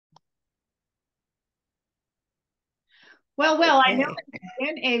Well, I know Okay. it's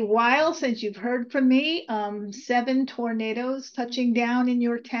been a while since you've heard from me. 7 tornadoes touching down in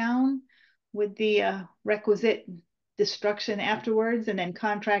your town with the requisite destruction afterwards, and then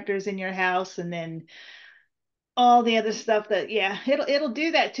contractors in your house, and then all the other stuff that, yeah, it'll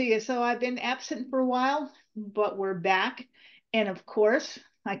do that to you. So I've been absent for a while, but we're back. And of course,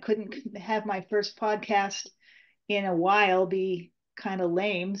 I couldn't have my first podcast in a while be kind of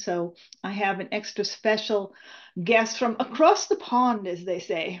lame. So I have an extra special guest from across the pond, as they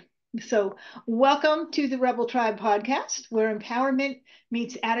say. So, welcome to the Rebel Tribe podcast, where empowerment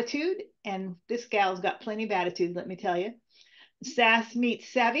meets attitude. And this gal's got plenty of attitude, let me tell you. Sass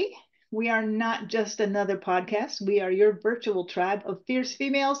meets Savvy. We are not just another podcast. We are your virtual tribe of fierce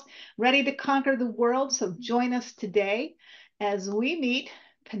females ready to conquer the world. So, join us today as we meet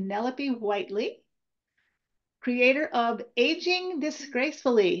Penelope Whiteley, creator of Aging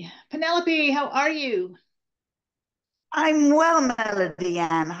Disgracefully. Penelope, how are you? I'm well, Melody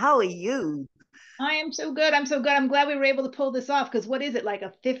Ann. How are you? I am so good. I'm so good. I'm glad we were able to pull this off because what is it, like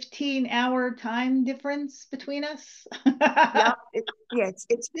a 15-hour time difference between us? Yeah,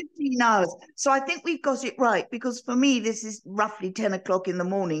 it's 15 hours. So I think we've got it right because for me, this is roughly 10 o'clock in the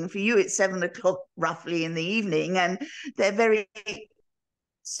morning. For you, it's 7 o'clock roughly in the evening. And they're very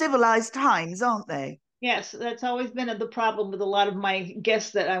civilized times, aren't they? Yes, that's always been the problem with a lot of my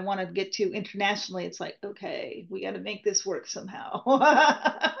guests that I want to get to internationally. It's like, okay, we got to make this work somehow.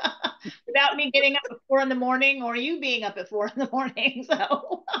 Without me getting up at 4 in the morning or you being up at 4 in the morning.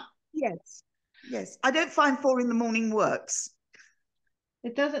 So Yes. Yes. I don't find 4 in the morning works.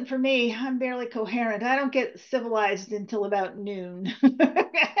 it doesn't for me. I'm barely coherent. I don't get civilized until about noon.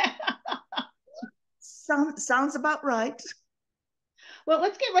 Sounds about right. Well,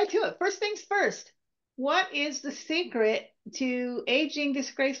 let's get right to it. First things first. What is the secret to aging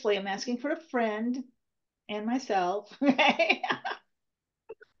disgracefully? I'm asking for a friend and myself.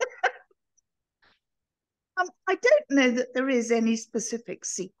 I don't know that there is any specific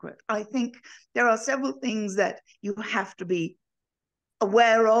secret. I think there are several things that you have to be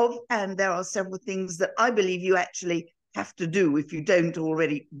aware of, and there are several things that I believe you actually have to do if you don't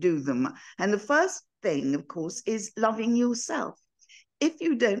already do them. And the first thing, of course, is loving yourself. If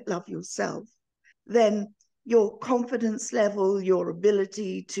you don't love yourself, then your confidence level, your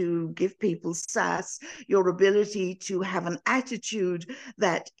ability to give people sass, your ability to have an attitude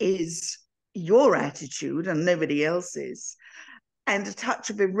that is your attitude and nobody else's, and a touch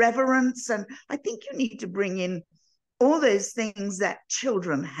of irreverence. And I think you need to bring in all those things that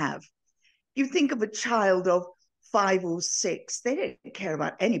children have. You think of a child of 5 or 6, they don't care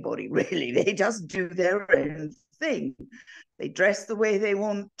about anybody really. They just do their own thing. They dress the way they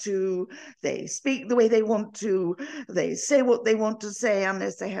want to, they speak the way they want to, they say what they want to say,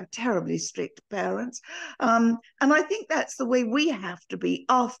 unless they have terribly strict parents. And I think that's the way we have to be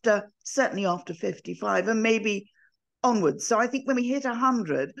certainly after 55, and maybe onwards. So I think when we hit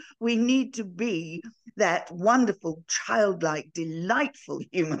 100, we need to be that wonderful, childlike, delightful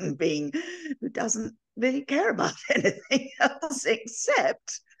human being who doesn't really care about anything else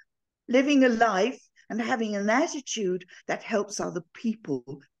except living a life and having an attitude that helps other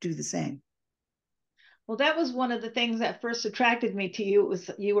people do the same. Well, that was one of the things that first attracted me to you. It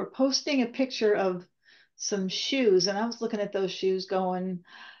was you were posting a picture of some shoes, and I was looking at those shoes going,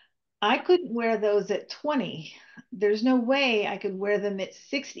 I couldn't wear those at 20. There's no way I could wear them at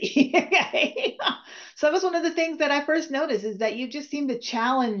 60. So that was one of the things that I first noticed is that you just seem to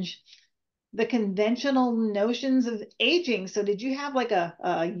challenge the conventional notions of aging. So did you have like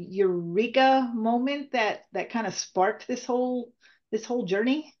a eureka moment that kind of sparked this whole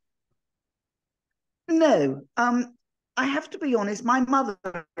journey? No, I have to be honest, my mother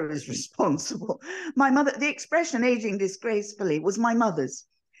is responsible. My mother, the expression aging disgracefully was my mother's.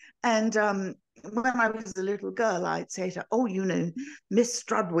 And when I was a little girl, I'd say to her, "Oh, Miss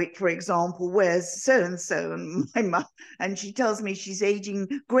Strudwick, for example, wears so and so," and and she tells me she's aging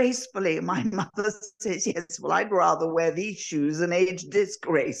gracefully. And my mother says, "Yes, well, I'd rather wear these shoes than age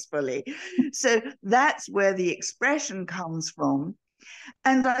disgracefully." So that's where the expression comes from.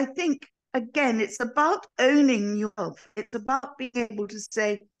 And I think, again, it's about owning yourself. It's about being able to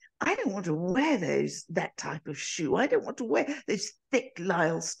say, I don't want to wear that type of shoe. I don't want to wear those thick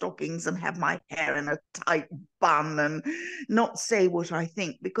lisle stockings and have my hair in a tight bun and not say what I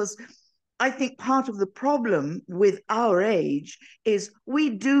think. Because I think part of the problem with our age is we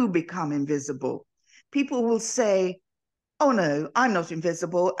do become invisible. People will say, "Oh no, I'm not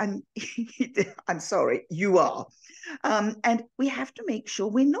invisible," and I'm sorry, you are. And we have to make sure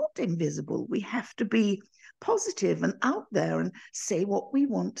we're not invisible. We have to be positive and out there and say what we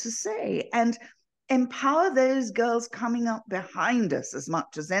want to say. And empower those girls coming up behind us as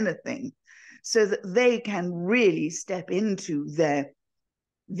much as anything, so that they can really step into their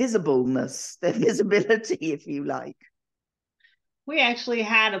visibleness, their visibility, if you like. We actually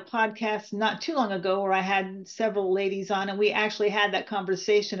had a podcast not too long ago where I had several ladies on, and we actually had that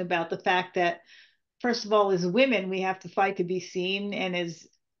conversation about the fact that, first of all, as women, we have to fight to be seen. And as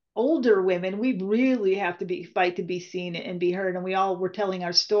older women, we really have to fight to be seen and be heard. And we all were telling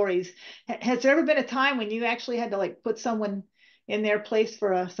our stories. Has there ever been a time when you actually had to like put someone in their place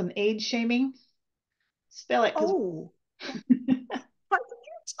for some age shaming? Spell it. Oh, quite a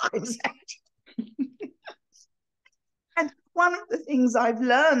few times, actually. And one of the things I've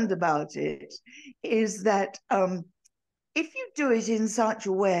learned about it is that if you do it in such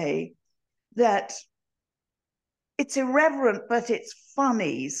a way that it's irreverent, but it's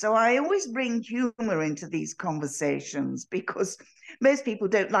funny. So I always bring humor into these conversations, because most people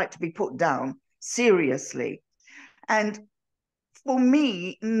don't like to be put down seriously. And for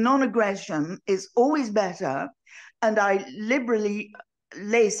me, non-aggression is always better. And I liberally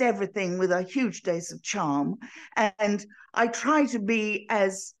lace everything with a huge dose of charm. And I try to be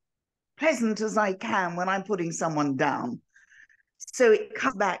as pleasant as I can when I'm putting someone down. So it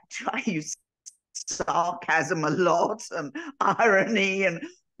comes back to, I use sarcasm a lot and irony, and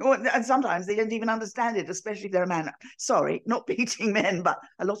sometimes they don't even understand it, especially if they're a man. Sorry, not beating men, but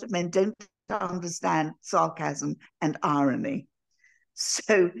a lot of men don't understand sarcasm and irony.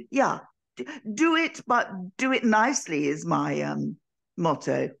 So yeah, do it, but do it nicely is my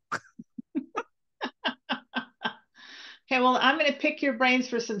motto. Okay, well, I'm going to pick your brains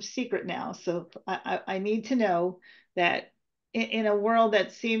for some secret now. So I need to know that in a world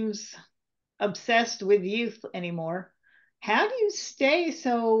that seems obsessed with youth anymore, how do you stay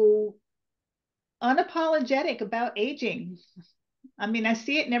so unapologetic about aging? I mean, I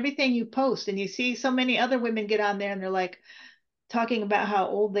see it in everything you post, and you see so many other women get on there and they're like talking about how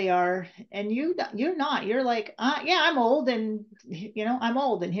old they are, and you're not. You're like, yeah, I'm old, and I'm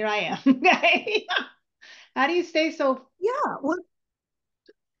old, and here I am. How do you stay so? Yeah, well,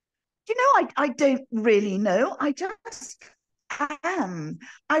 I don't really know. I just am.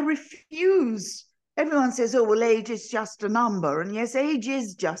 I refuse. Everyone says, oh, well, age is just a number. And yes, age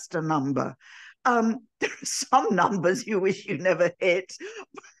is just a number. There are some numbers you wish you never hit,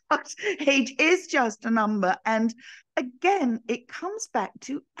 but age is just a number. And again, it comes back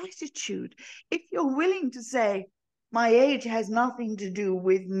to attitude. If you're willing to say, my age has nothing to do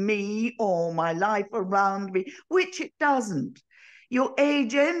with me or my life around me, which it doesn't. Your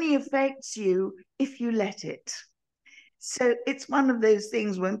age only affects you if you let it. So it's one of those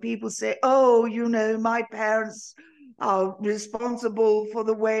things when people say, oh, my parents are responsible for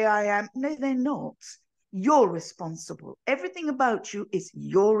the way I am. No, they're not. You're responsible. Everything about you is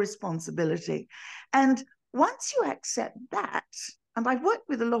your responsibility. And once you accept that, and I've worked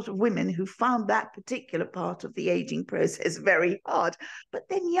with a lot of women who found that particular part of the aging process very hard, but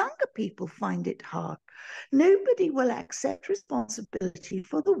then younger people find it hard. Nobody will accept responsibility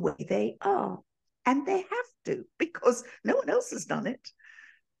for the way they are. And they have to, because no one else has done it.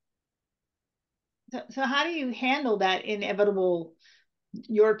 So how do you handle that inevitable,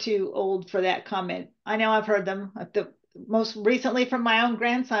 you're too old for that comment? I know I've heard them. Most recently from my own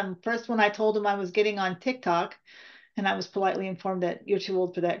grandson. First, when I told him I was getting on TikTok, and I was politely informed that you're too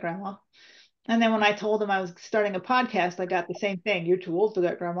old for that, Grandma. And then when I told him I was starting a podcast, I got the same thing. You're too old for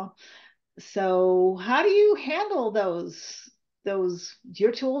that, Grandma. So how do you handle those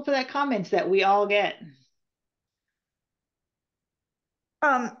you're too old for that comments that we all get?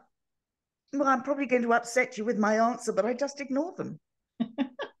 Well, I'm probably going to upset you with my answer, but I just ignore them.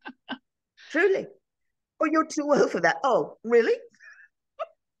 Truly. Oh, you're too old for that. Oh, really?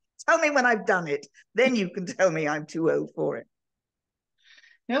 Tell me when I've done it. Then you can tell me I'm too old for it.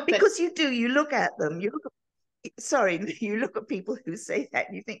 Nope. Because you look at them, you look at people who say that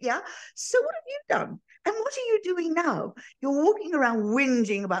and you think, yeah, so what have you done? And what are you doing now? You're walking around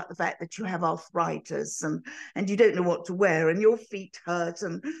whinging about the fact that you have arthritis and you don't know what to wear and your feet hurt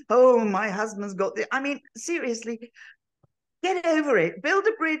and, oh, my husband's got this. I mean, seriously, get over it. Build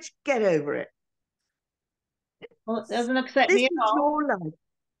a bridge, get over it. Well, it doesn't upset This me at is all. your life.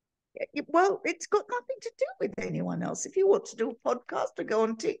 Well, it's got nothing to do with anyone else. If you want to do a podcast or go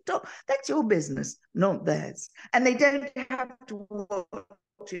on TikTok, that's your business, not theirs. And they don't have to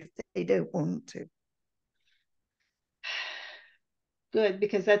watch if they don't want to. Good,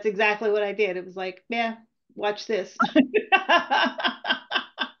 because that's exactly what I did. It was like, yeah, watch this.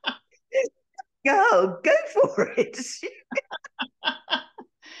 Go for it.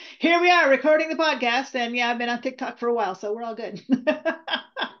 Here we are recording the podcast, and yeah, I've been on TikTok for a while, so we're all good.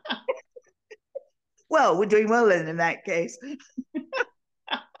 Well, we're doing well then in that case.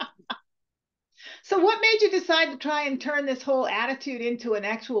 So what made you decide to try and turn this whole attitude into an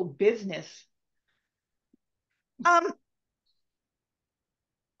actual business? Um,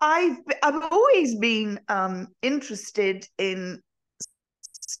 I've always been interested in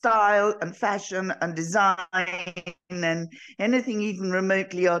style and fashion and design and anything even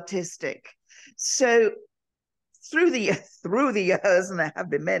remotely artistic. So through the years, and there have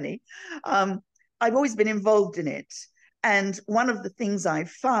been many, I've always been involved in it. And one of the things I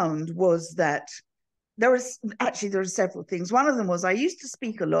found was that there are several things. One of them was I used to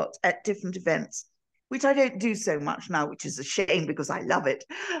speak a lot at different events, which I don't do so much now, which is a shame because I love it.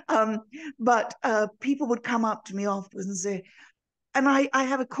 But people would come up to me afterwards and say, and I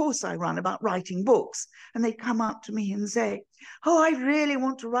have a course I run about writing books, and they come up to me and say, oh, I really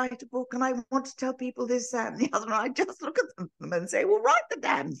want to write a book and I want to tell people this, that, and the other. And I just look at them and say, well, write the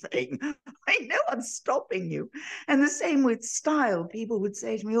damn thing. I know I'm stopping you. And the same with style. People would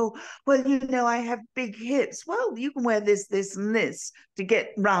say to me, oh, well, you know, I have big hips. Well, you can wear this, this, and this to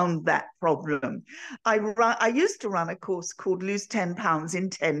get round that problem. I used to run a course called Lose 10 Pounds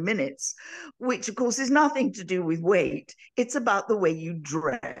in 10 Minutes, which, of course, is nothing to do with weight. It's about the way you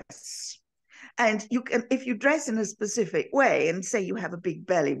dress. And you can, if you dress in a specific way and say you have a big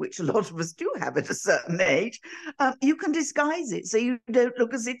belly, which a lot of us do have at a certain age, you can disguise it so you don't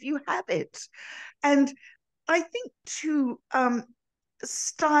look as if you have it. And I think too,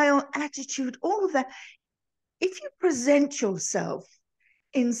 style, attitude, all of that, if you present yourself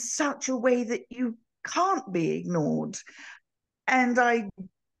in such a way that you can't be ignored, and I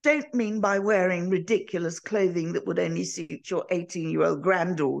don't mean by wearing ridiculous clothing that would only suit your 18-year-old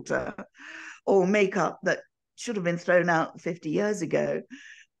granddaughter, or makeup that should have been thrown out 50 years ago,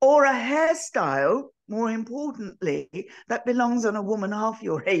 or a hairstyle, more importantly, that belongs on a woman half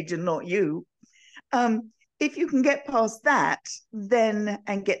your age and not you. If you can get past that, then,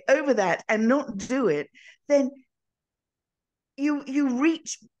 and get over that and not do it, then you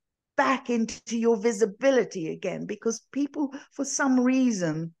reach back into your visibility again, because people, for some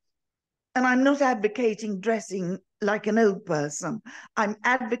reason, and I'm not advocating dressing like an old person, I'm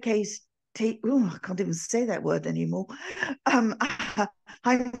advocating, oh, I can't even say that word anymore. I'm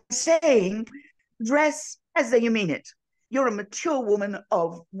saying dress as though you mean it. You're a mature woman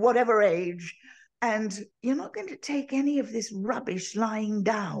of whatever age, and you're not going to take any of this rubbish lying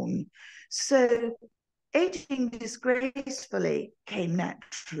down. So aging disgracefully came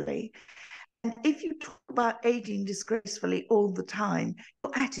naturally. And if you talk about aging disgracefully all the time,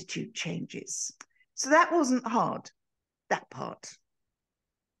 your attitude changes. So that wasn't hard, that part.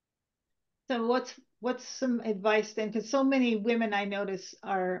 So what's some advice then? Because so many women I notice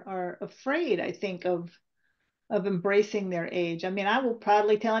are afraid, I think, of embracing their age. I mean, I will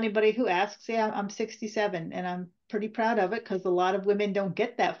proudly tell anybody who asks, yeah, I'm 67, and I'm pretty proud of it because a lot of women don't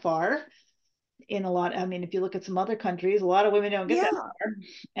get that far in a lot. I mean, if you look at some other countries, a lot of women don't get that Yeah. far.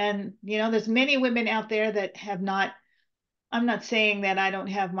 And, you know, there's many women out there that have not, I'm not saying that I don't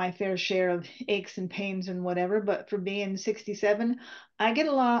have my fair share of aches and pains and whatever, but for being 67, I get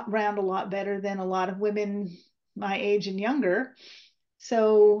around a lot better than a lot of women my age and younger.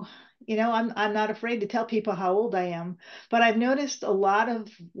 So, you know, I'm not afraid to tell people how old I am, but I've noticed a lot of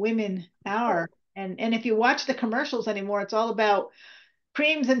women are. And if you watch the commercials anymore, it's all about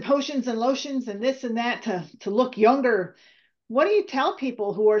creams and potions and lotions and this and that to look younger. What do you tell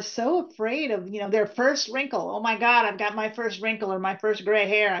people who are so afraid of, you know, their first wrinkle? Oh my God, I've got my first wrinkle or my first gray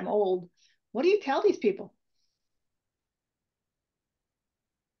hair, I'm old. What do you tell these people?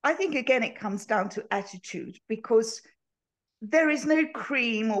 I think, again, it comes down to attitude, because there is no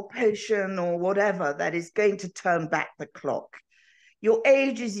cream or potion or whatever that is going to turn back the clock. Your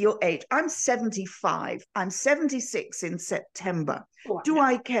age is your age. I'm 75. I'm 76 in September. Oh, Do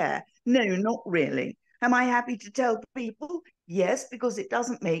I care? No, not really. Am I happy to tell people? Yes, because it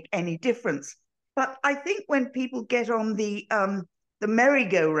doesn't make any difference. But I think when people get on the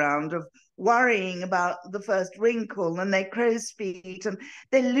merry-go-round of worrying about the first wrinkle and their crow's feet, and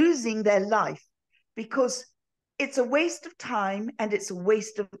they're losing their life, because it's a waste of time and it's a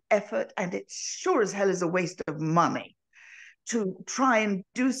waste of effort, and it sure as hell is a waste of money to try and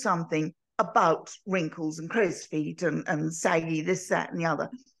do something about wrinkles and crow's feet and saggy this, that, and the other.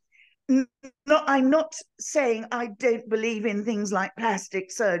 No, I'm not saying I don't believe in things like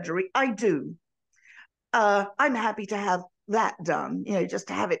plastic surgery. I do. I'm happy to have that done, you know, just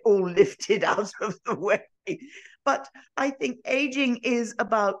to have it all lifted out of the way. But I think aging is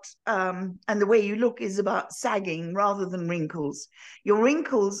about, and the way you look is about sagging rather than wrinkles. Your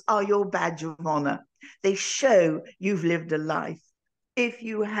wrinkles are your badge of honor. They show you've lived a life. if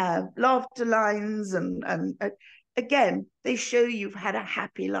you have laughter lines and again, they show you've had a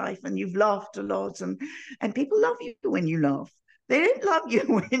happy life and you've laughed a lot, and people love you when you laugh. They don't love you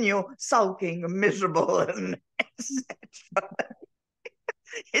when you're sulking and miserable and etc.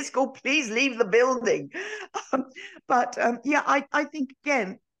 It's called please leave the building. But yeah, I think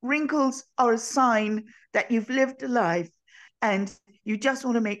again, wrinkles are a sign that you've lived a life and you just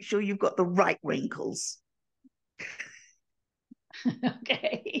want to make sure you've got the right wrinkles.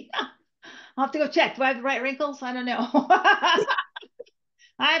 Okay. I'll have to go check. Do I have the right wrinkles? I don't know. I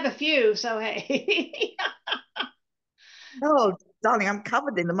have a few, so hey. Oh, darling, I'm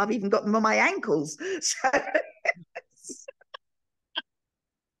covered in them. I've even got them on my ankles. So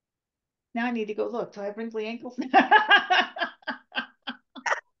Now I need to go look. Do I have wrinkly ankles?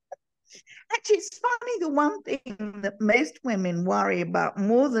 actually, it's funny. The one thing that most women worry about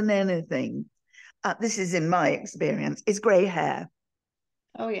more than anything, this is in my experience, is grey hair.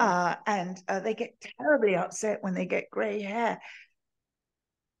 Oh, yeah. And they get terribly upset when they get grey hair.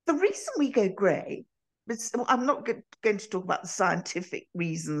 The reason we go grey, I'm not going to talk about the scientific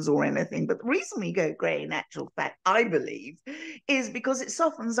reasons or anything, but the reason we go grey, in actual fact, I believe, is because it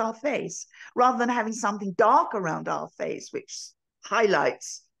softens our face rather than having something dark around our face, which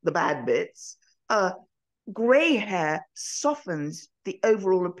highlights the bad bits. Grey hair softens the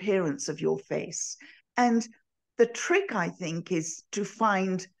overall appearance of your face. And the trick, I think, is to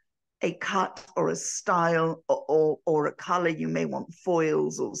find a cut or a style or a color. You may want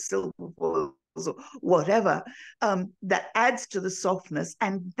foils or silver foils or whatever, that adds to the softness.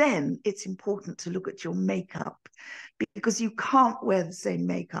 And then it's important to look at your makeup, because you can't wear the same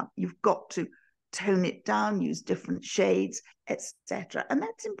makeup. You've got to tone it down, use different shades, etc. And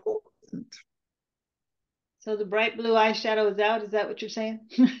that's important. So the bright blue eyeshadow is out. Is that what you're saying?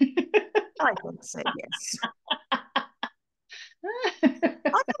 I would say yes.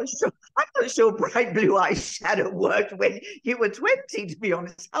 I'm not sure bright blue eyeshadow worked when you were 20, to be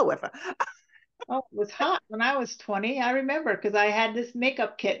honest. However, Oh, it was hot when I was 20. I remember because I had this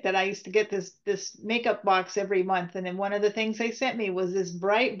makeup kit that I used to get this makeup box every month. And then one of the things they sent me was this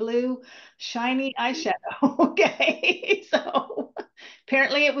bright blue shiny eyeshadow. Okay. So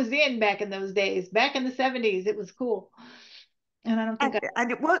apparently it was in back in those days. Back in the 70s, it was cool. And I don't think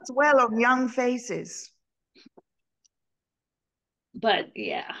and it works well on young faces. but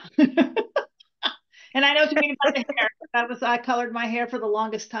yeah. And I know what you mean about the hair. I colored my hair for the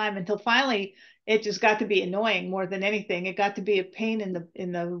longest time until finally it just got to be annoying more than anything. It got to be a pain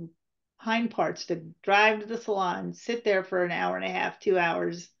in the hind parts to drive to the salon, sit there for an hour and a half, 2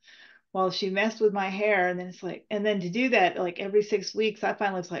 hours while she messed with my hair. And then it's like, and then to do that like every 6 weeks, I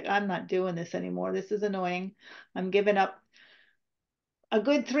finally was like, I'm not doing this anymore. This is annoying. I'm giving up a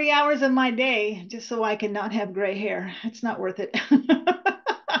good 3 hours of my day just so I can not have gray hair. It's not worth it.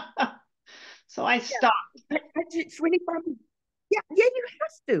 So I stopped. Yeah, it's really fun. Yeah, you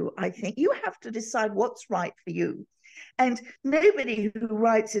have to. I think you have to decide what's right for you. And nobody who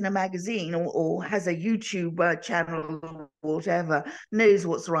writes in a magazine or has a YouTube channel or whatever knows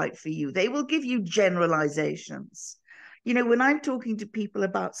what's right for you. They will give you generalizations. You know, when I'm talking to people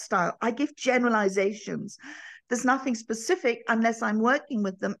about style, I give generalizations. There's nothing specific unless I'm working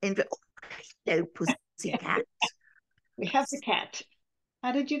with them in, oh, hello, pussycat. We have the cat.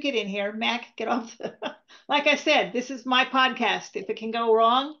 How did you get in here, Mac? Get off. Like I said, this is my podcast. If it can go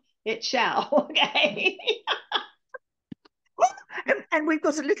wrong, it shall. Okay. And we've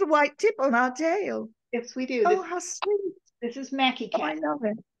got a little white tip on our tail. Yes, we do. Oh, how sweet. This is Mackie Oh, I Cat. love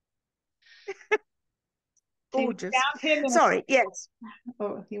it. So you Gorgeous. found him in Sorry, yes.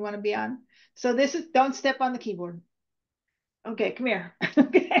 oh, you want to be on? So this is don't step on the keyboard. Okay, come here.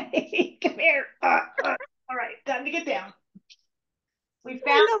 Okay, come here. All right, time to get down. We found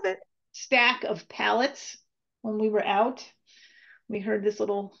I love it. a stack of pallets when we were out. We heard this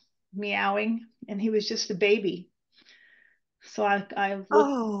little meowing, and he was just a baby. So I looked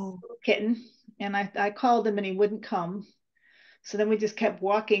Oh, at the kitten and I called him and he wouldn't come. So then we just kept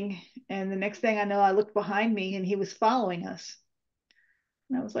walking. And the next thing I know, I looked behind me and he was following us.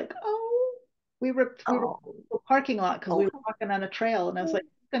 And I was like, oh, we were oh, in a parking lot because we oh, were walking on a trail. And I was like,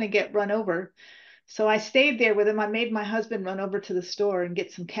 I'm going to get run over. So I stayed there with him. I made my husband run over to the store and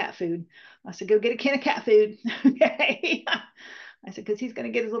get some cat food. I said, go get a can of cat food. Okay. I said, because he's going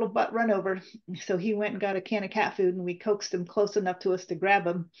to get his little butt run over. So he went and got a can of cat food and we coaxed him close enough to us to grab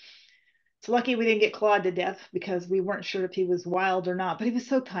him. It's lucky we didn't get clawed to death because we weren't sure if he was wild or not, but he was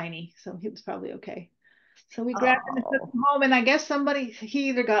so tiny. So he was probably okay. So we grabbed him and took oh, him home. And I guess he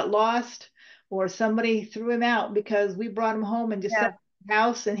either got lost or somebody threw him out because we brought him home and just set yeah. him in the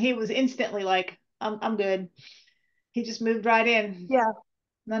house. And he was instantly like, I'm good. He just moved right in. Yeah,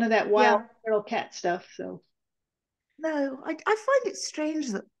 None of that wild yeah. feral cat stuff. So No, I find it strange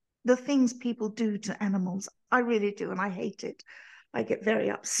that the things people do to animals, I really do, and I hate it. I get very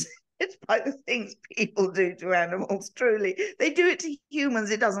upset by the things people do to animals, truly. They do it to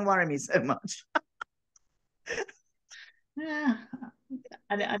humans, it doesn't worry me so much. yeah,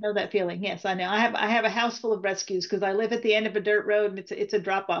 I know that feeling. Yes, I know. I have a house full of rescues because I live at the end of a dirt road and it's a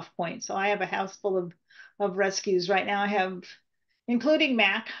drop off point. So I have a house full of rescues right now. I have, including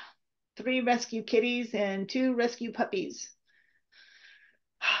Mac, 3 rescue kitties and 2 rescue puppies.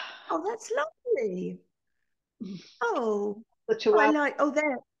 Oh, that's lovely. Oh, The I Chihuahua. like, oh,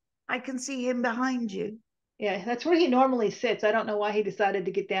 there, I can see him behind you. Yeah, that's where he normally sits. I don't know why he decided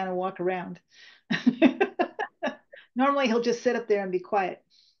to get down and walk around. Normally he'll just sit up there and be quiet.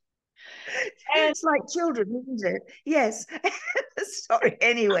 And It's like children, isn't it? Yes. Sorry,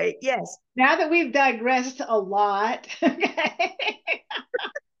 anyway, yes. now that we've digressed a lot, okay,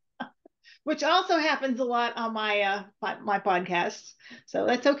 which also happens a lot on my podcasts. So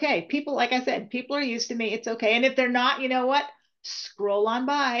that's okay. People, like I said, people are used to me. It's okay. And if they're not, you know what? Scroll on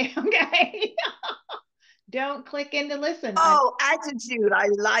by. Okay. Don't click in to listen. Oh, attitude, I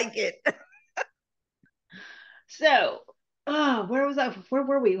like it. So, where was I? Where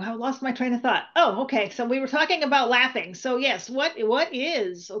were we? I lost my train of thought. Oh, okay. So we were talking about laughing. So yes, what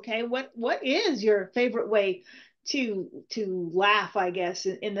is okay? What is your favorite way to laugh? I guess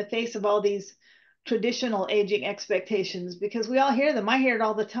in the face of all these traditional aging expectations, because we all hear them. I hear it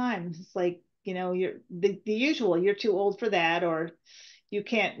all the time. It's like, you're the usual. You're too old for that, or you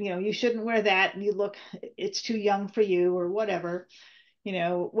can't. You shouldn't wear that. And you look, it's too young for you, or whatever.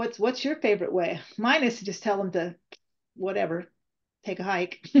 What's your favorite way? Mine is to just tell them to whatever, take a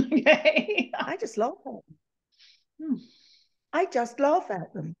hike. Okay. I just laugh at them. Hmm. I just laugh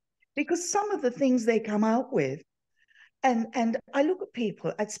at them because some of the things they come out with, and I look at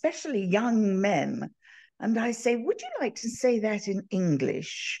people, especially young men, and I say, "Would you like to say that in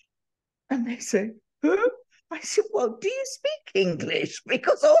English?" And they say, "Huh?" I said, "Well, do you speak English?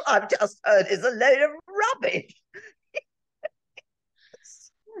 Because all I've just heard is a load of rubbish."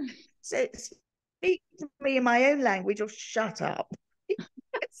 So speak to me in my own language or shut up.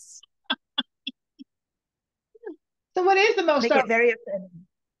 Yes. So what is the They most get very offended.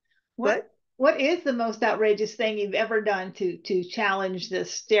 what What? what is the most outrageous thing you've ever done to challenge the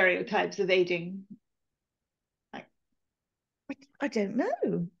stereotypes of aging? Like, I don't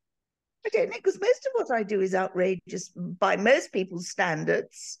know. I don't know because most of what I do is outrageous by most people's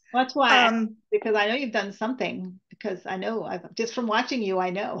standards. that's why Um, because I know you've done something, because I know I've just from watching you,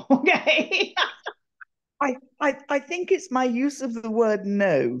 I know. Okay. I think it's my use of the word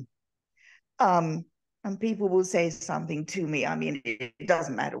no. Um, and people will say something to me. I mean, it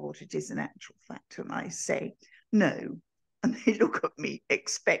doesn't matter what it is in actual fact. And I say no. And they look at me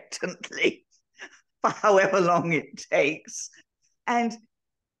expectantly for however long it takes. And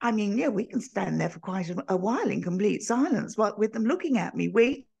I mean, yeah, we can stand there for quite a while in complete silence, with them looking at me,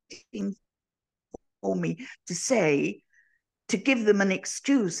 waiting for me to say, to give them an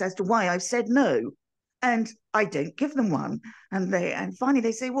excuse as to why I've said no. And I don't give them one. And finally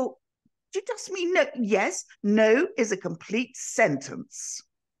they say, "Well, do you just mean no?" Yes, no is a complete sentence.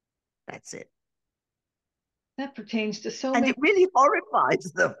 That's it. That pertains to so And many. it really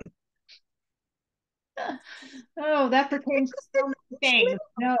horrifies them. Oh, that pertains to Because so many things.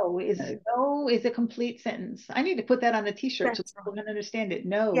 no. No is a complete sentence. I need to put that on the t-shirt so That's people right. can understand it.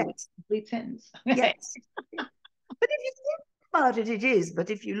 No is Yes, a complete sentence. yes. But if you think about it, it is. But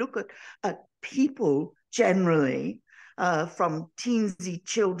if you look at people generally, from teensy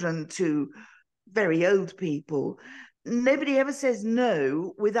children to very old people, nobody ever says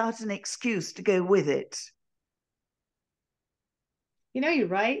no without an excuse to go with it. You're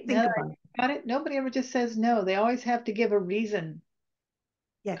right. Now Think that I about think it. about it, nobody ever just says no. They always have to give a reason.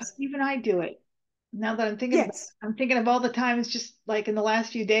 'Cause Yes, even I do it. Now that I'm thinking about it, yes, I'm thinking of all the times just like in the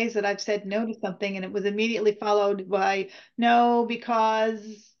last few days that I've said no to something and it was immediately followed by no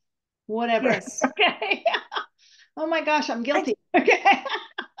because whatever. yes. Okay. Oh my gosh, I'm And guilty. Okay.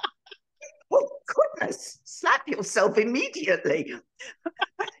 oh goodness, slap yourself immediately.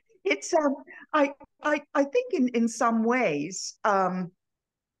 It's I think in some ways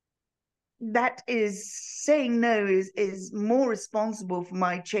that is saying no is more responsible for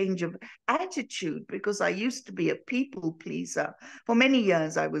my change of attitude because I used to be a people pleaser. For many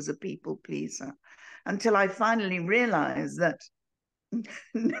years I was a people pleaser until I finally realized that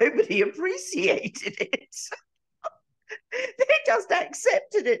nobody appreciated it. They just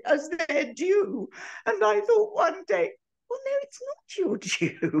accepted it as their due. And I thought one day, well, no, it's not your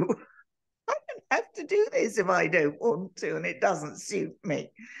due. don't have to do this if I don't want to and it doesn't suit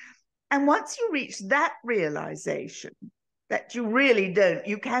me. And once you reach that realization that you really don't,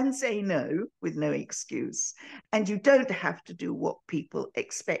 you can say no with no excuse, and you don't have to do what people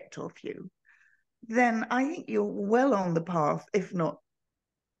expect of you, then I think you're well on the path, if not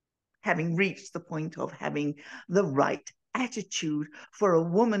having reached the point of having the right attitude for a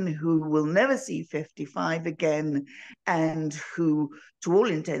woman who will never see 55 again, and who, to all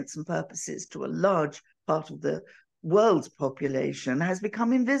intents and purposes, to a large part of the world's population, has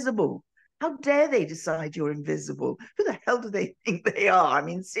become invisible. How dare they decide you're invisible? Who the hell do they think they are? I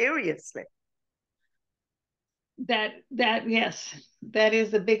mean, seriously. Yes, that is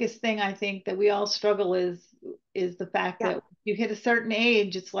the biggest thing I think that we all struggle is the fact that you hit a certain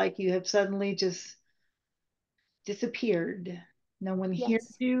age, it's like you have suddenly just disappeared. No one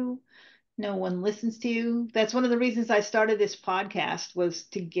hears you, no one listens to you. That's one of the reasons I started this podcast, was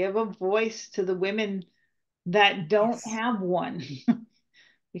to give a voice to the women that don't have one.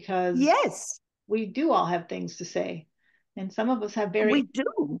 Because we do all have things to say, and some of us have we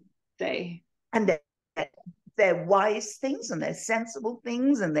do say, and they're wise things and they're sensible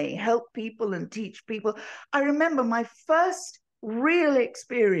things and they help people and teach people. I remember my first real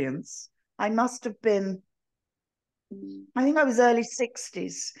experience. I must have been, I think I was early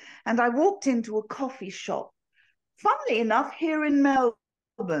 60s, and I walked into a coffee shop, funnily enough, here in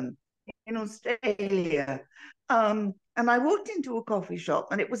Melbourne, in Australia. And I walked into a coffee shop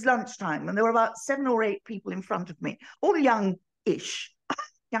and it was lunchtime, and there were about 7 or 8 people in front of me, all youngish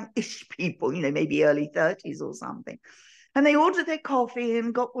people, you know, maybe early 30s or something. And they ordered their coffee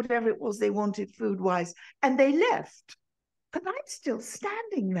and got whatever it was they wanted food-wise, and they left. And I'm still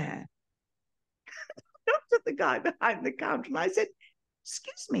standing there. I looked at the guy behind the counter and I said,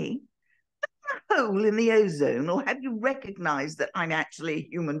 "Excuse me, a hole in the ozone, or have you recognized that I'm actually a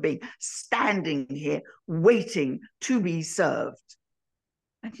human being standing here waiting to be served?"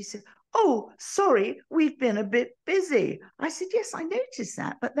 And he said, "Oh, sorry, we've been a bit busy." I said, "Yes, I noticed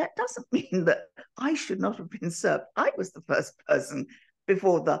that, but that doesn't mean that I should not have been served. I was the first person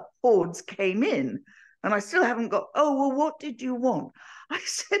before the hordes came in, and I still haven't got, oh, well, what did you want?" I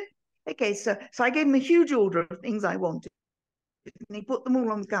said, "Okay, so I gave him a huge order of things I wanted. And he put them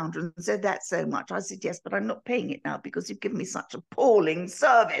all on the counter and said, 'That's so much.' I said, 'Yes, but I'm not paying it now because you've given me such appalling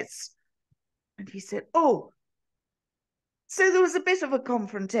service.'" And he said, "Oh." So there was a bit of a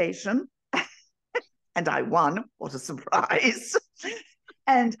confrontation, and I won. What a surprise.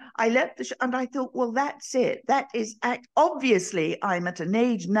 And I left the show, and I thought, well, that's it. That is obviously I'm at an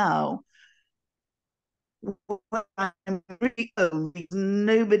age now when I'm really old.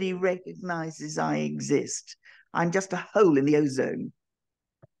 Nobody recognizes I exist. I'm just a hole in the ozone.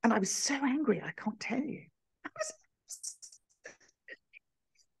 And I was so angry, I can't tell you.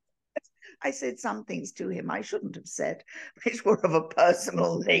 I said some things to him I shouldn't have said, which were of a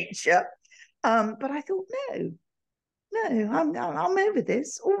personal nature. But I thought, no, I'm over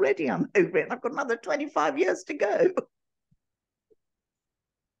this. Already I'm over it. I've got another 25 years to go.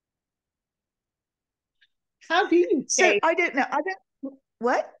 How do you stay? So I don't know.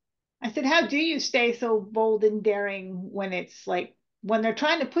 What? I said, how do you stay so bold and daring when it's like, when they're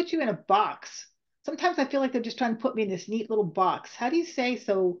trying to put you in a box? Sometimes I feel like they're just trying to put me in this neat little box. How do you stay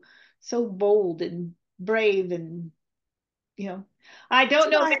so bold and brave? And I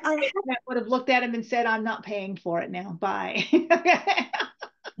don't know. I would have looked at him and said, "I'm not paying for it now. Bye."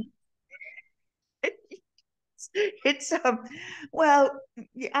 It's well,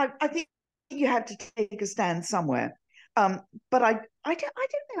 I think you have to take a stand somewhere. But I don't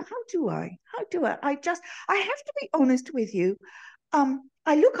know. How do I? I have to be honest with you.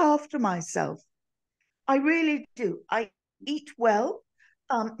 I look after myself. I really do. I eat well.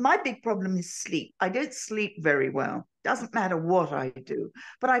 My big problem is sleep. I don't sleep very well. Doesn't matter what I do,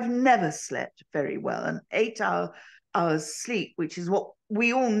 but I've never slept very well. An 8 hours sleep, which is what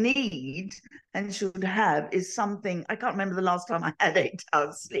we all need and should have, is something. I can't remember the last time I had 8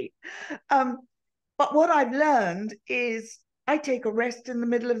 hours sleep. But what I've learned is I take a rest in the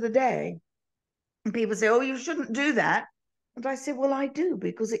middle of the day. And people say, "Oh, you shouldn't do that." And I say, "Well, I do,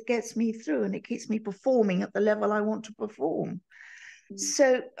 because it gets me through and it keeps me performing at the level I want to perform."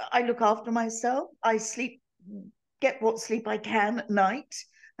 So I look after myself. I sleep, get what sleep I can at night.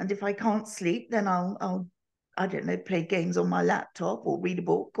 And if I can't sleep, then I'll I don't know, play games on my laptop or read a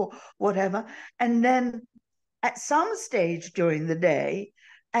book or whatever. And then at some stage during the day,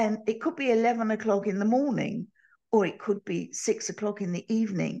 and it could be 11 o'clock in the morning, or it could be 6 o'clock in the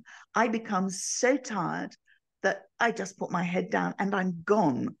evening, I become so tired, that I just put my head down and I'm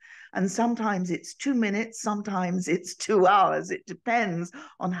gone. And sometimes it's 2 minutes, sometimes it's 2 hours. It depends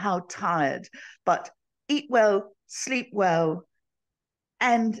on how tired. But eat well, sleep well,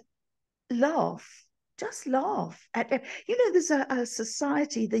 and laugh. Just laugh. There's a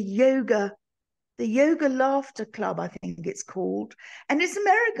society, the yoga laughter club, I think it's called, and it's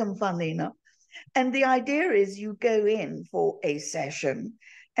American, funnily enough. And the idea is you go in for a session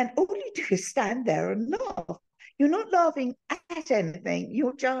and all you do is stand there and laugh. You're not laughing at anything,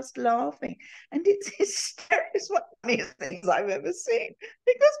 you're just laughing. And it's hysterical. It's one of the funniest things I've ever seen,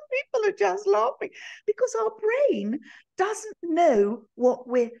 because people are just laughing because our brain doesn't know what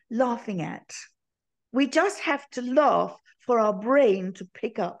we're laughing at. We just have to laugh for our brain to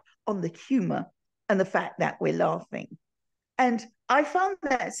pick up on the humor and the fact that we're laughing. And I found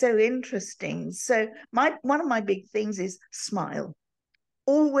that so interesting. So one of my big things is smile.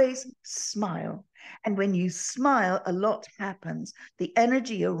 Always smile. And when you smile, a lot happens. The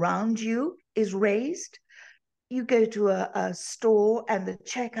energy around you is raised. You go to a store and the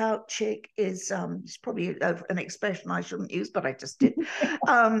checkout chick is, it's probably an expression I shouldn't use, but I just did. Is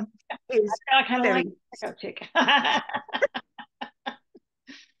I kind of very, like checkout chick.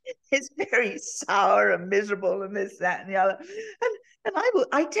 It's very sour and miserable and this, that, and the other. And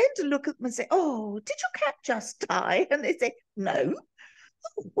I tend to look at them and say, "Oh, did your cat just die?" And they say, "No."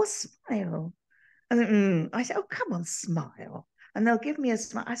 "Oh, well, smile." And I say, "Oh, come on, smile." And they'll give me a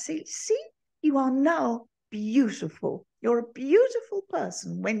smile. I say, "See, you are now beautiful. You're a beautiful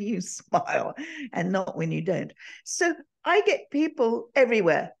person when you smile and not when you don't." So I get people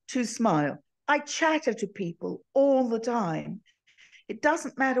everywhere to smile. I chatter to people all the time. It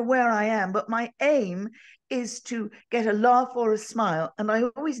doesn't matter where I am, but my aim is to get a laugh or a smile. And I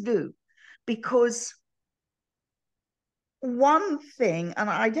always do, because one thing, and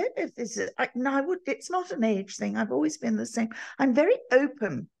I don't know if this is, it's not an age thing. I've always been the same. I'm very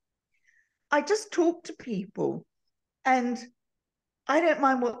open. I just talk to people and I don't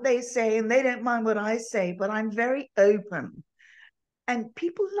mind what they say and they don't mind what I say, but I'm very open. And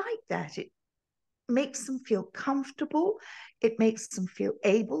people like that. It makes them feel comfortable. It makes them feel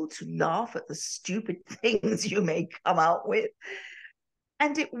able to laugh at the stupid things you may come out with.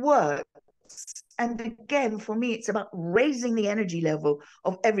 And it works. And again, for me, it's about raising the energy level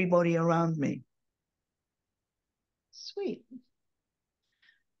of everybody around me. Sweet.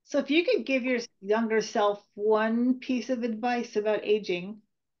 So if you could give your younger self one piece of advice about aging,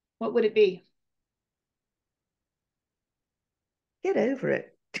 what would it be? Get over it.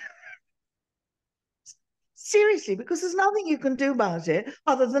 Seriously, because there's nothing you can do about it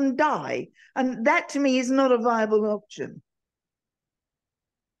other than die. And that to me is not a viable option.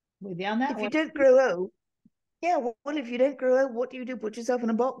 With you on that If one. you don't grow old, yeah, well, if you don't grow old, what do you do? Put yourself in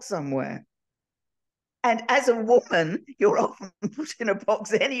a box somewhere. And as a woman, you're often put in a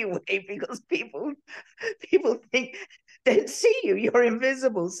box anyway, because people think, don't see you, you're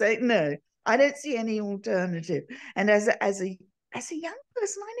invisible. So no, I don't see any alternative. And as a young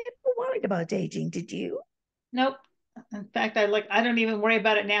person, I never worried about aging. Did you? Nope. In fact, I don't even worry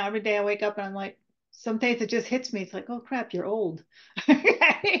about it now. Every day I wake up and I'm like, some days it just hits me. It's like, oh crap, you're old.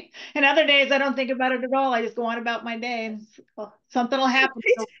 And other days I don't think about it at all. I just go on about my day and something will happen.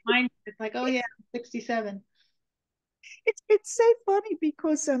 It's like, oh yeah, I'm 67. It's so funny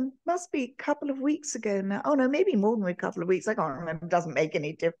because must be a couple of weeks ago now. Oh no, maybe more than a couple of weeks. I can't remember. It doesn't make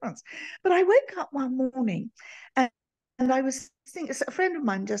any difference. But I woke up one morning and I was thinking, a friend of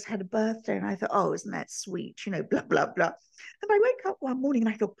mine just had a birthday, and I thought, oh, isn't that sweet? Blah blah blah. And I woke up one morning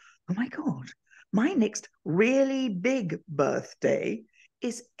and I thought, oh my God, my next really big birthday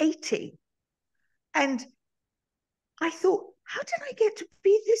is 80. And I thought, how did I get to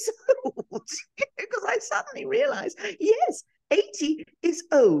be this old? Because I suddenly realized, yes, 80 is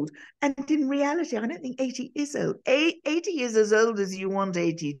old. And in reality, I don't think 80 is old. 80 is as old as you want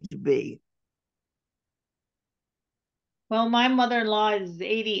 80 to be. Well, my mother-in-law is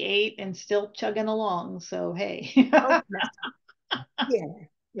 88 and still chugging along. So hey, Oh, yeah,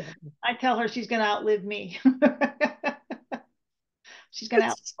 yeah. I tell her she's going to outlive me. She's going to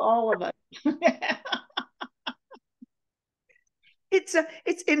outlive all of us.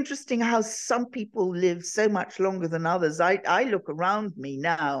 It's interesting how some people live so much longer than others. I look around me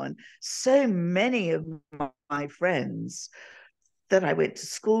now, and so many of my friends that I went to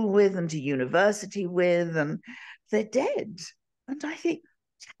school with and to university with, and they're dead. And I think,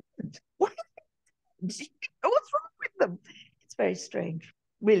 what? What's wrong with them? It's very strange,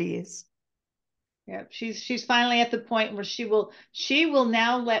 really is. Yeah, she's finally at the point where she will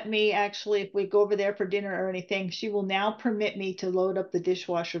now let me actually, if we go over there for dinner or anything, she will now permit me to load up the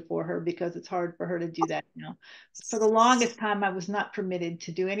dishwasher for her because it's hard for her to do that now. For the longest time, I was not permitted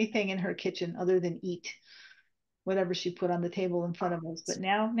to do anything in her kitchen other than eat whatever she put on the table in front of us. But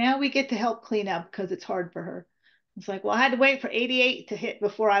now we get to help clean up because it's hard for her. It's like, well, I had to wait for 88 to hit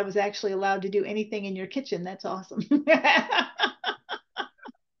before I was actually allowed to do anything in your kitchen. That's awesome.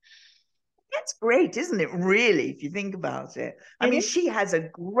 That's great, isn't it? Really, if you think about it. I It mean, is. she has a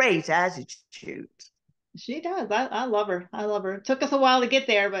great attitude. She does. I love her. I love her. It took us a while to get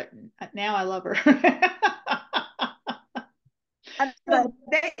there, but now I love her. And I so,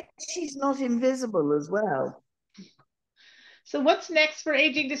 bet she's not invisible as well, so what's next for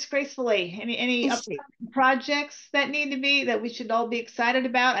Aging Disgracefully? Any is she? upcoming projects that need to be that we should all be excited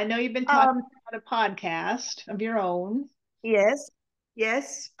about? I know you've been talking Um, about a podcast of your own. yes,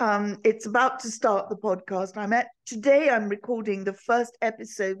 yes. It's about to start the podcast. Today I'm recording the first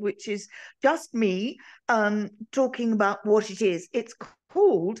episode, which is just me talking about what it is. It's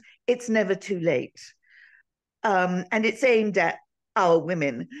called It's Never Too Late. And it's aimed at our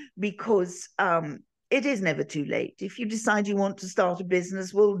women because it is never too late. If you decide you want to start a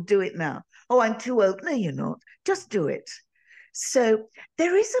business, we'll do it now. Oh, I'm too old. No, you're not. Just do it. So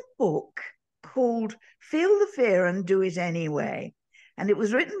there is a book called Feel the Fear and Do It Anyway. And it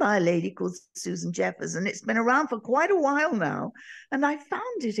was written by a lady called Susan Jeffers, and it's been around for quite a while now. And I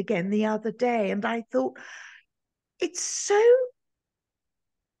found it again the other day, and I thought, it's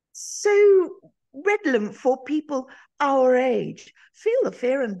so redolent for people our age. Feel the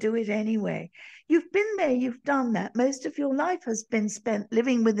fear and do it anyway. You've been there, you've done that. Most of your life has been spent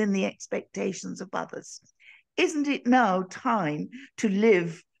living within the expectations of others. Isn't it now time to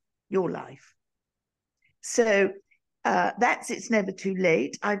live your life? So that's It's Never Too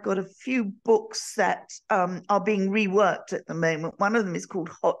Late. I've got a few books that are being reworked at the moment. One of them is called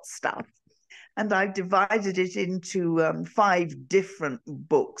Hot Stuff, and I've divided it into 5 different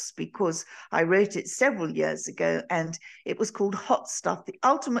books because I wrote it several years ago, and it was called Hot Stuff, The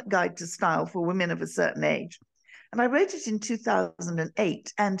Ultimate Guide to Style for Women of a Certain Age. And I wrote it in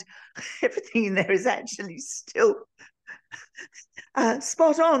 2008, and everything in there is actually still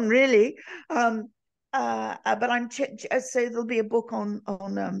spot on, really. But so there'll be a book on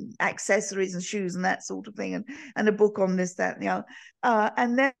accessories and shoes and that sort of thing, and a book on this, that, and the other.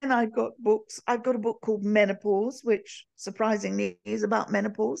 And then I've got books. I've got a book called Menopause, which surprisingly is about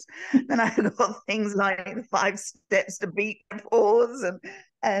menopause. Then I've got things like the 5 steps to beat menopause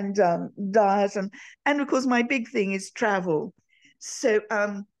and diet, and of course my big thing is travel. So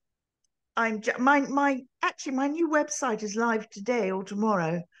my new website is live today or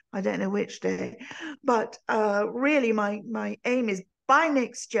tomorrow. I don't know which day, but really my aim is by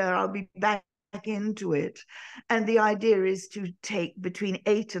next year I'll be back into it, and the idea is to take between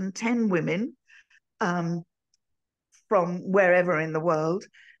 8 and 10 women from wherever in the world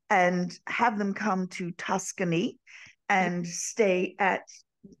and have them come to Tuscany and stay at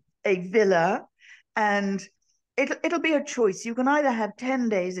a villa, and it'll be a choice. You can either have 10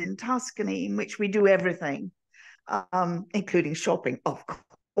 days in Tuscany in which we do everything, including shopping, of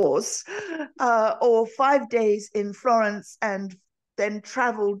course, or 5 days in Florence and then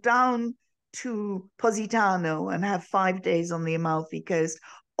travel down to Positano and have 5 days on the Amalfi Coast,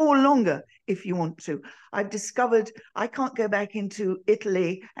 or longer if you want to. I've discovered I can't go back into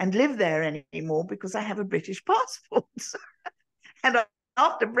Italy and live there anymore because I have a British passport. And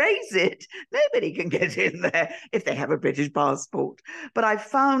after Brexit, nobody can get in there if they have a British passport. But I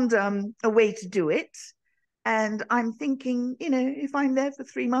found a way to do it. And I'm thinking, if I'm there for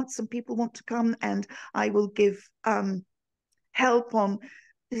 3 months and people want to come, and I will give help on.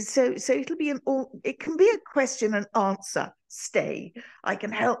 So it'll be it can be a question and answer stay. I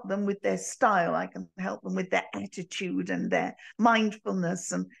can help them with their style. I can help them with their attitude and their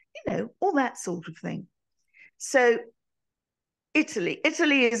mindfulness and, all that sort of thing. So Italy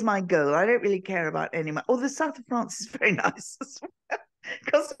is my goal. I don't really care about any more. The south of France is very nice as well,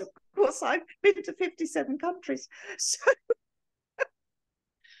 because of course I've been to 57 countries, so I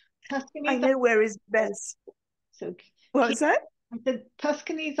Tuscany's know where is best. so What keep is that? the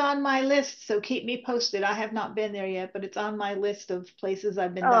Tuscany's on my list, so keep me posted. I have not been there yet, but it's on my list of places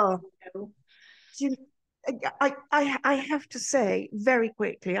I've been dying Oh, to go. you, I have to say very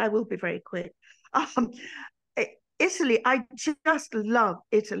quickly. I will be very quick. Um, Italy, I just love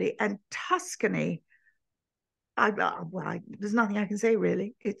Italy, and Tuscany. There's nothing I can say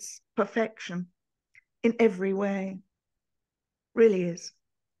really. It's perfection in every way. Really is.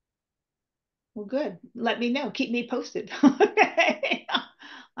 Well, good. Let me know. Keep me posted. Okay.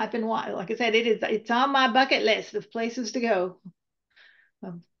 I've been like I said, it's on my bucket list of places to go.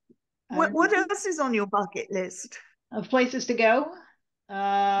 Um, I don't What know, else is on your bucket list? of places to go.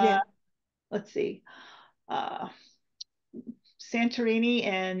 Yeah. Let's see. Uh, Santorini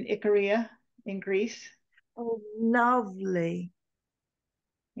and Icaria in Greece. Oh, lovely.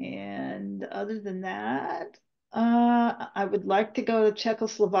 And other than that, I would like to go to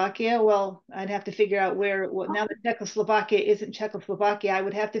Czechoslovakia. Well, I'd have to figure out where. Well, now that Czechoslovakia isn't Czechoslovakia, I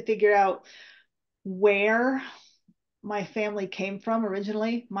would have to figure out where my family came from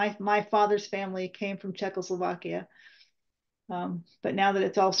originally. My father's family came from Czechoslovakia. But now that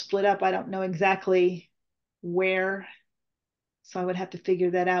it's all split up, I don't know exactly where. So I would have to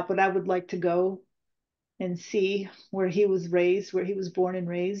figure that out. But I would like to go and see where he was raised, where he was born and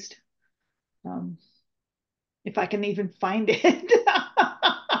raised. Um, if I can even find it.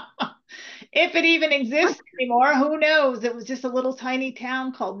 If it even exists anymore, who knows? It was just a little tiny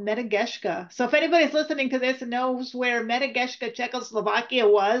town called Medageshka. So if anybody's listening to this and knows where Medageshka, Czechoslovakia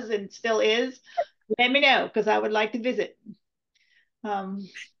was and still is, let me know because I would like to visit.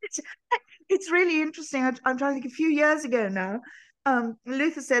 It's, it's really interesting. I'm trying to think a few years ago now.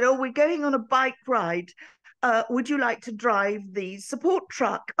 Luther said, "Oh, we're going on a bike ride. Would you like to drive the support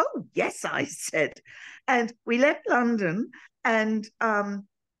truck?" "Oh, yes," I said. And we left London and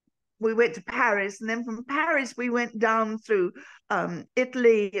we went to Paris, and then from Paris we went down through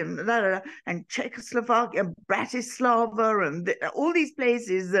Italy and Czechoslovakia and Bratislava and all these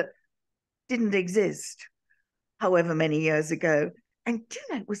places that didn't exist however many years ago. And you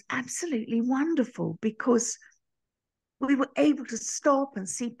know, it was absolutely wonderful because we were able to stop and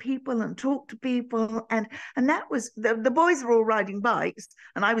see people and talk to people, and that was the boys were all riding bikes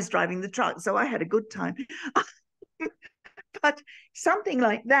and I was driving the truck, so I had a good time. But something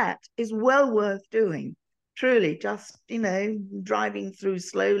like that is well worth doing. Truly, just, you know, driving through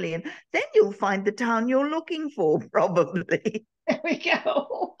slowly, and then you'll find the town you're looking for, probably. There we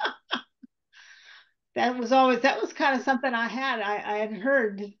go. That was kind of something I had. I had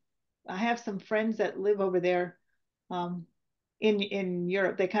heard. I have some friends that live over there, um, in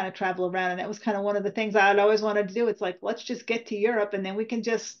Europe. They kind of travel around, and that was kind of one of the things I'd always wanted to do. It's like let's just get to Europe, and then we can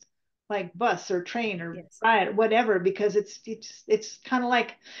just like bus or train or Yes. ride whatever because it's kind of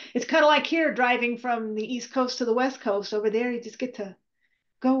like here driving from the East Coast to the West Coast. Over there, you just get to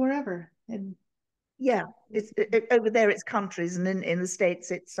go wherever. And Yeah, over there it's countries, and in the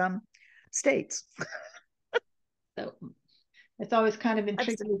States it's states. so it's always kind of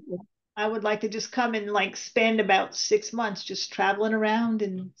intriguing. Absolutely. I would like to just come and like spend about 6 months just traveling around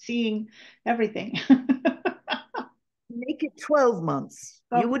and seeing everything. Make it 12 months.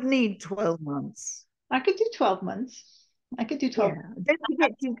 You So would need 12 months. I could do 12 months. I could do 12. Yeah. Don't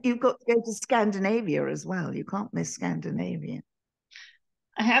forget, you've got to go to Scandinavia as well. You can't miss Scandinavia.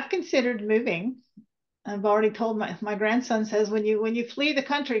 I have considered moving. I've already told my grandson says when you flee the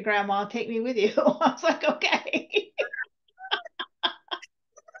country, Grandma, take me with you. I was like, okay.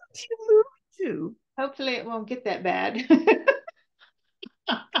 Where you move to? Hopefully it won't get that bad.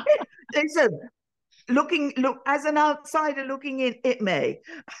 Listen, look as an outsider looking in, it may.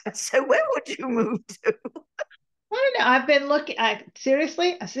 So where would you move to? I don't know. I've been looking. I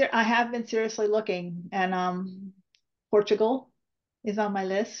have been seriously looking, and Portugal is on my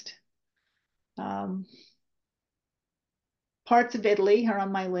list. Um, Parts of Italy are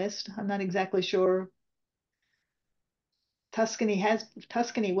on my list. I'm not exactly sure.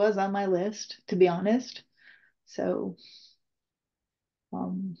 Tuscany was on my list, to be honest. So,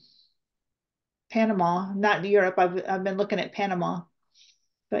 um, Panama, not Europe. I've been looking at Panama,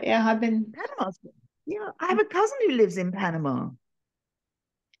 but yeah, Panama. Yeah, I have a cousin who lives in Panama.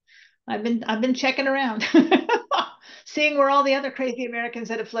 I've been checking around, seeing where all the other crazy Americans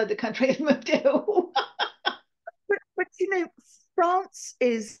that have fled the country have moved to. But you know, France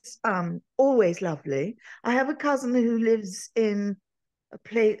is always lovely. I have a cousin who lives in a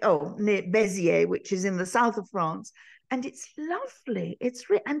place, near Béziers, which is in the south of France, and it's lovely.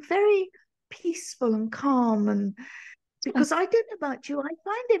 And very peaceful and calm. And because I don't know about you, I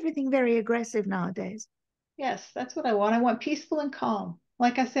find everything very aggressive nowadays. Yes, that's what I want. I want peaceful and calm.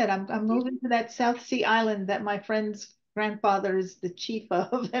 Like I said, I'm moving to that South Sea island that my friend's grandfather is the chief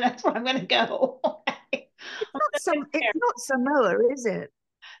of, and that's where I'm going to go. I'm gonna live It's there. not Samoa, is it?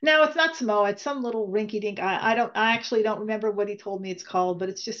 No, it's not Samoa. It's some little rinky-dink. I actually don't remember what he told me it's called, but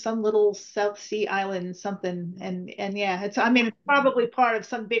it's just some little South Sea island something. And yeah, I mean, it's probably part of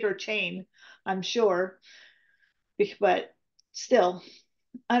some bigger chain, I'm sure. But still,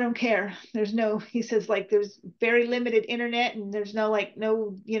 I don't care. He says like there's very limited internet and there's no like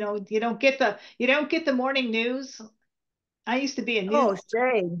no, you don't get the morning news I used to be a news. Oh,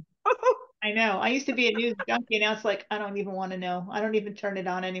 shame. I know. I used to be a news junkie. Now it's like I don't even want to know. I don't even turn it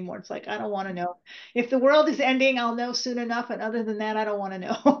on anymore. It's like I don't want to know. If the world is ending, I'll know soon enough. And other than that, I don't want to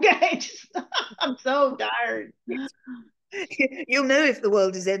know. Okay, I'm so tired. You'll know if the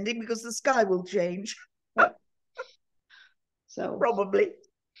world is ending because the sky will change. Yep. So Probably.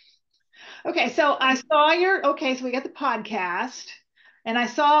 okay, so I saw your okay. So we got the podcast, and I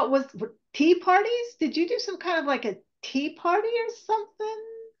saw it was tea parties. Did you do some kind of like a tea party or something?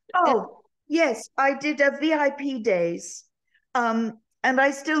 Oh, yes, I did a VIP days. And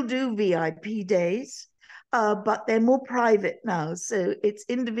I still do VIP days, but they're more private now. So it's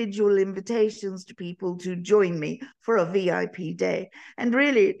individual invitations to people to join me for a VIP day. And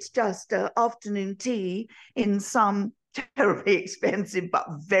really, it's just afternoon tea in some terribly expensive but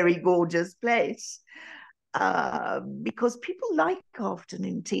very gorgeous place. Because people like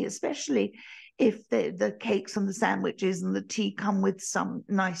afternoon tea, especially if the cakes and the sandwiches and the tea come with some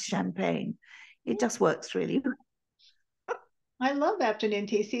nice champagne. It just works really. I love afternoon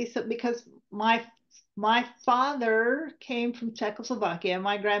tea. See, so because my father came from Czechoslovakia.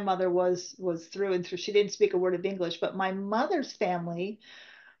 My grandmother was through and through. She didn't speak a word of English, but my mother's family,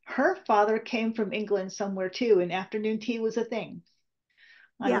 her father came from England somewhere too, and afternoon tea was a thing.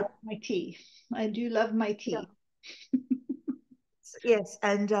 I Yeah, love my tea. I do love my yeah. tea. Yes,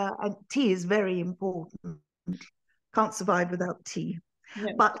 and tea is very important. Can't survive without tea.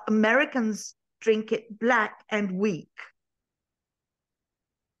 No, But Americans drink it black and weak.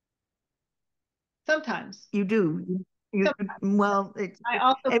 sometimes. You do. Sometimes. Well, it's I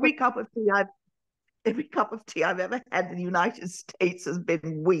also put every cup of tea I've ever had in the United States has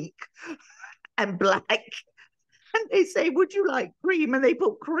been weak and black. And they say, would you like cream? And they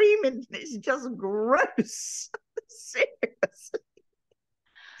put cream in. It's just gross. Seriously.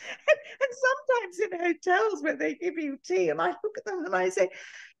 And sometimes in hotels where they give you tea, and I look at them and I say,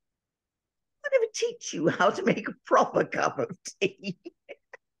 I never teach you how to make a proper cup of tea.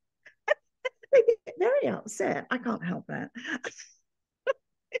 They get very upset. I can't help that.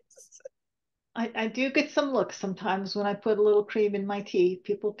 I do get some looks sometimes when I put a little cream in my tea.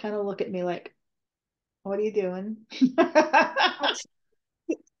 People kind of look at me like, what are you doing?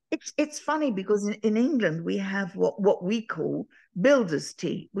 It's funny because in England we have what we call builder's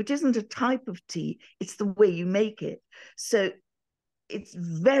tea, which isn't a type of tea, it's the way you make it. So it's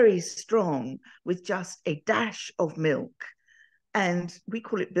very strong with just a dash of milk. And we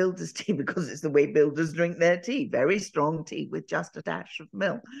call it builder's tea because it's the way builders drink their tea, very strong tea with just a dash of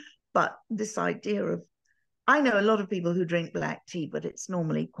milk. But this idea of, I know a lot of people who drink black tea, but it's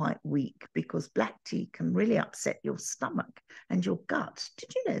normally quite weak because black tea can really upset your stomach and your gut.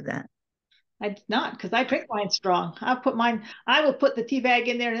 Did you know that? I did not, because I drink mine strong. I will put the tea bag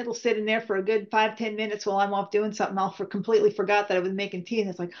in there and it'll sit in there for a good 5, 10 minutes while I'm off doing something. Completely forgot that I was making tea. And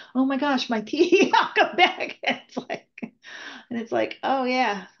it's like, oh my gosh, my tea. I'll come back. And it's like, oh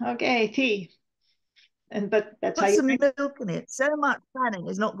yeah, okay, tea. But that's how Put you some drink. milk in it. So much tannin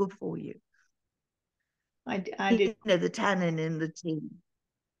is not good for you. I did. You know, the tannin in the tea.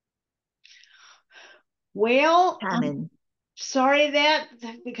 Well, I'm Tannin. sorry that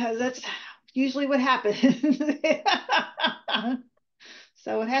because that's usually what happens.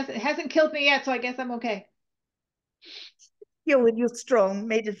 So it hasn't killed me yet, so I guess I'm okay. You're strong,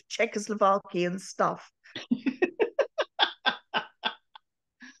 made of Czechoslovakian stuff.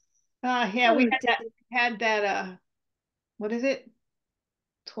 Yeah, we Oh, had that what is it?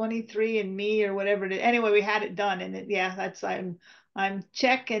 23 and Me or whatever it is. Anyway, we had it done and yeah, that's I'm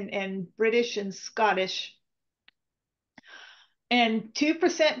Czech and British and Scottish and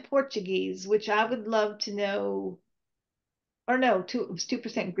 2% Portuguese, which I would love to know. Or no, it was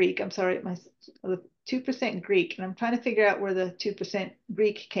 2% Greek. I'm sorry, 2% Greek, and I'm trying to figure out where the 2%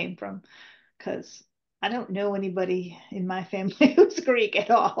 Greek came from because I don't know anybody in my family who's Greek at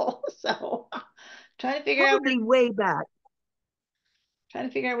all. So trying to figure out probably way back.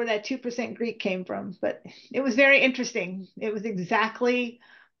 where that 2% Greek came from. But it was very interesting. It was exactly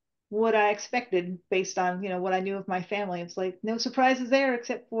what I expected based on, what I knew of my family. It's like no surprises there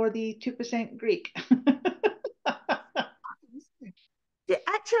except for the 2% Greek.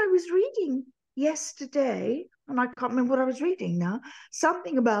 Actually, I was reading yesterday, and I can't remember what I was reading now.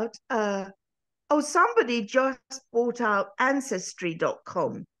 Something about somebody just bought out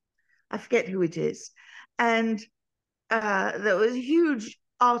ancestry.com. I forget who it is. And there was a huge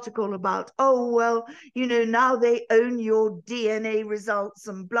article about, oh, well, now they own your DNA results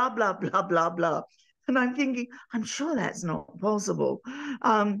and blah, blah, blah, blah, blah. And I'm thinking, I'm sure that's not possible.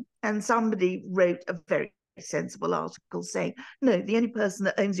 And somebody wrote a very sensible article saying, no, the only person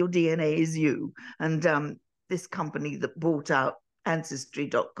that owns your DNA is you. And this company that bought out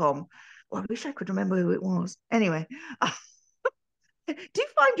Ancestry.com. Well, I wish I could remember who it was. Anyway, do you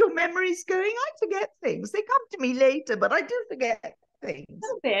find your memories going? I forget things. They come to me later, but I do forget things.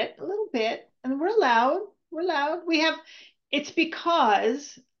 A little bit. And we're allowed. We're allowed. It's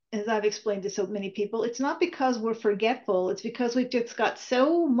because, as I've explained to so many people, it's not because we're forgetful. It's because we've just got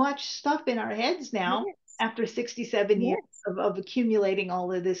so much stuff in our heads now Yes. after 67 years of accumulating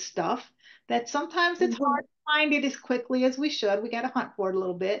all of this stuff that sometimes it's hard to find it as quickly as we should. We got to hunt for it a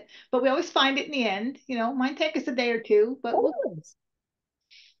little bit, but we always find it in the end. Might take us a day or two, but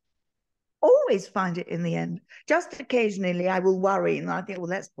always find it in the end. Just occasionally I will worry and I think, well,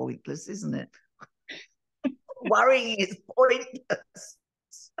 that's pointless, isn't it? Worrying is pointless.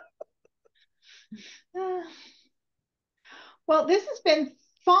 Well, this has been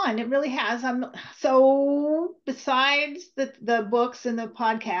fun. It really has. So besides the books and the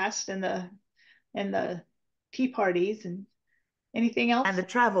podcast and the tea parties and anything else, and the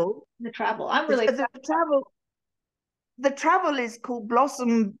travel, I'm really the travel is called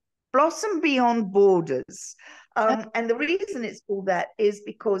Blossom Beyond Borders. And the reason it's called that is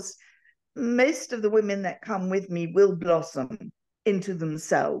because most of the women that come with me will blossom into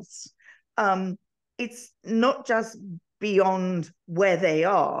themselves. It's not just beyond where they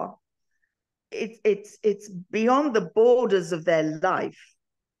are. It's beyond the borders of their life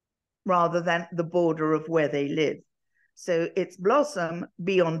rather than the border of where they live. So it's blossom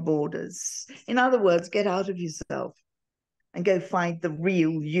beyond borders. In other words, get out of yourself and go find the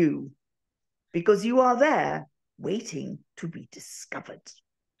real you, because you are there waiting to be discovered.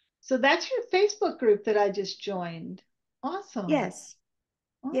 So that's your Facebook group that I just joined. Awesome. Yes.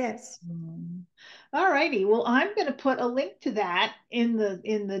 Awesome. Yes. All righty. Well, I'm going to put a link to that in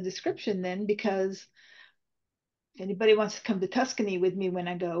the description then, because if anybody wants to come to Tuscany with me when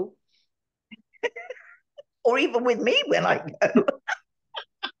I go, or even with me when I go.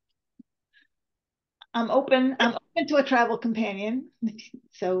 I'm open to a travel companion.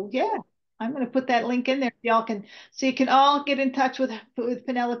 So yeah, I'm going to put that link in there. So you can all get in touch with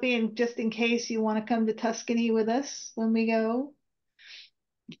Penelope, and just in case you want to come to Tuscany with us when we go.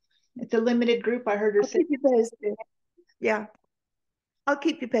 It's a limited group, I heard her say. Keep you posted. Yeah. I'll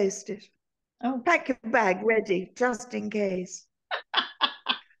keep you posted. Oh. Pack your bag ready, just in case.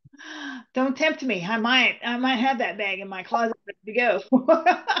 Don't tempt me. I might have that bag in my closet ready to go.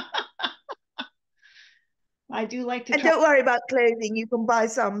 I do like to. And don't worry about clothing. You can buy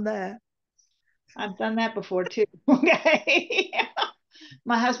some there. I've done that before too. Okay.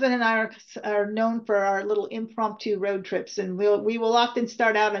 My husband and I are known for our little impromptu road trips, and we will often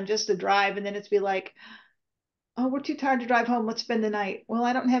start out on just a drive, and then it's be like, oh, we're too tired to drive home. Let's spend the night. Well,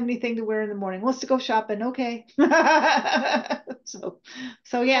 I don't have anything to wear in the morning. Let's go shopping. Okay. So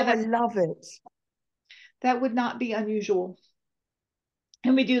yeah, I love it. That would not be unusual.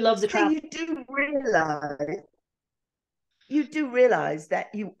 And we do love the travel. You do realize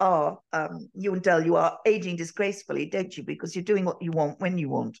that you are, you and Del, you are aging disgracefully, don't you? Because you're doing what you want when you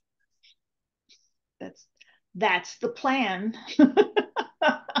want. That's the plan.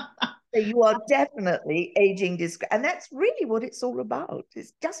 So you are definitely aging disgracefully. And that's really what it's all about.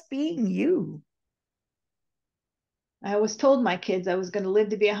 It's just being you. I always told my kids I was going to live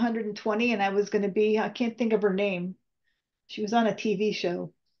to be 120, and I was going to be, I can't think of her name. She was on a TV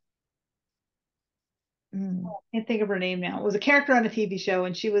show. I can't think of her name now. It was a character on a TV show,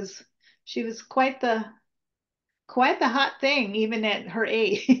 and she was quite the hot thing, even at her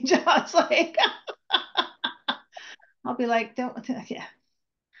age. I was like, I'll be like, don't, yeah.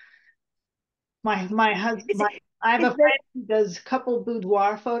 My husband, I have a friend who does couple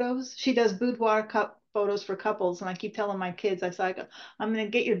boudoir photos. She does boudoir photos for couples, and I keep telling my kids, I was like, I'm going to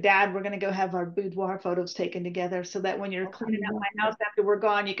get your dad. We're going to go have our boudoir photos taken together, so that when you're cleaning out my house after we're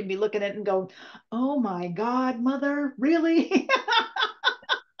gone, you can be looking at it and go, oh my God, mother, really?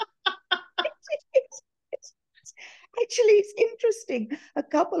 Actually, it's interesting. A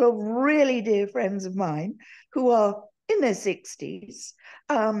couple of really dear friends of mine who are in their 60s,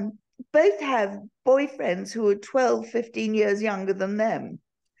 both have boyfriends who are 12, 15 years younger than them.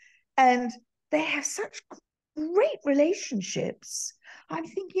 And they have such great relationships. I'm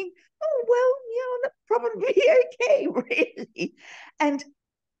thinking, oh, well, that'd probably be okay, really. And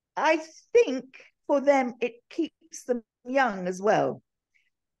I think for them, it keeps them young as well.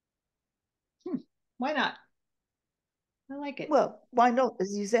 Why not? I like it. Well, why not,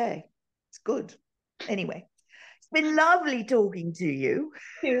 as you say? It's good. Anyway, it's been lovely talking to you.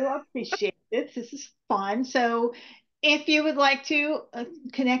 I appreciate this. This is fun. So If you would like to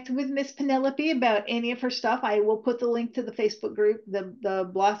connect with Miss Penelope about any of her stuff, I will put the link to the Facebook group, the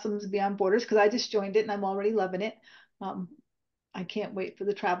Blossoms Beyond Borders, because I just joined it and I'm already loving it. I can't wait for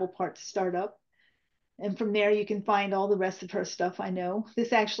the travel part to start up. And from there, you can find all the rest of her stuff. I know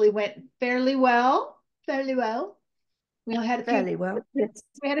this actually went fairly well, fairly well. We had a few, Fairly well. Yes.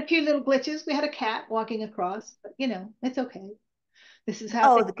 we had a few little glitches. We had a cat walking across, but you know, it's okay. This is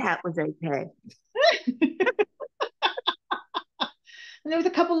how Oh, things. the cat was okay. And there was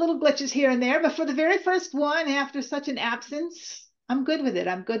a couple little glitches here and there, but for the very first one, after such an absence, I'm good with it.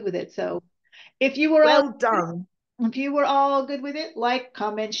 I'm good with it. So if you were all Well done. if you were all good with it, like,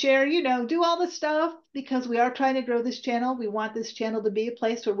 comment, share, you know, do all the stuff because we are trying to grow this channel. We want this channel to be a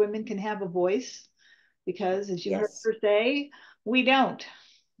place where women can have a voice because as you heard Yes. her say, we don't.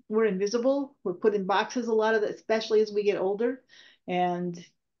 We're invisible. We're put in boxes a lot of it, especially as we get older. And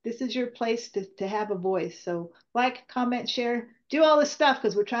this is your place to have a voice. So like, comment, share, do all this stuff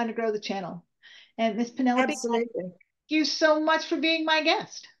because we're trying to grow the channel. And Miss Penelope, thank Absolutely. you so much for being my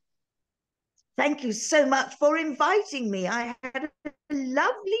guest. Thank you so much for inviting me. I had a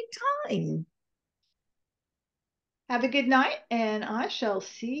lovely time. Have a good night, and I shall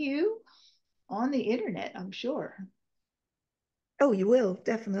see you on the internet, I'm sure. Oh, you will,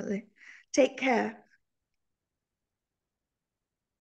 definitely. Take care.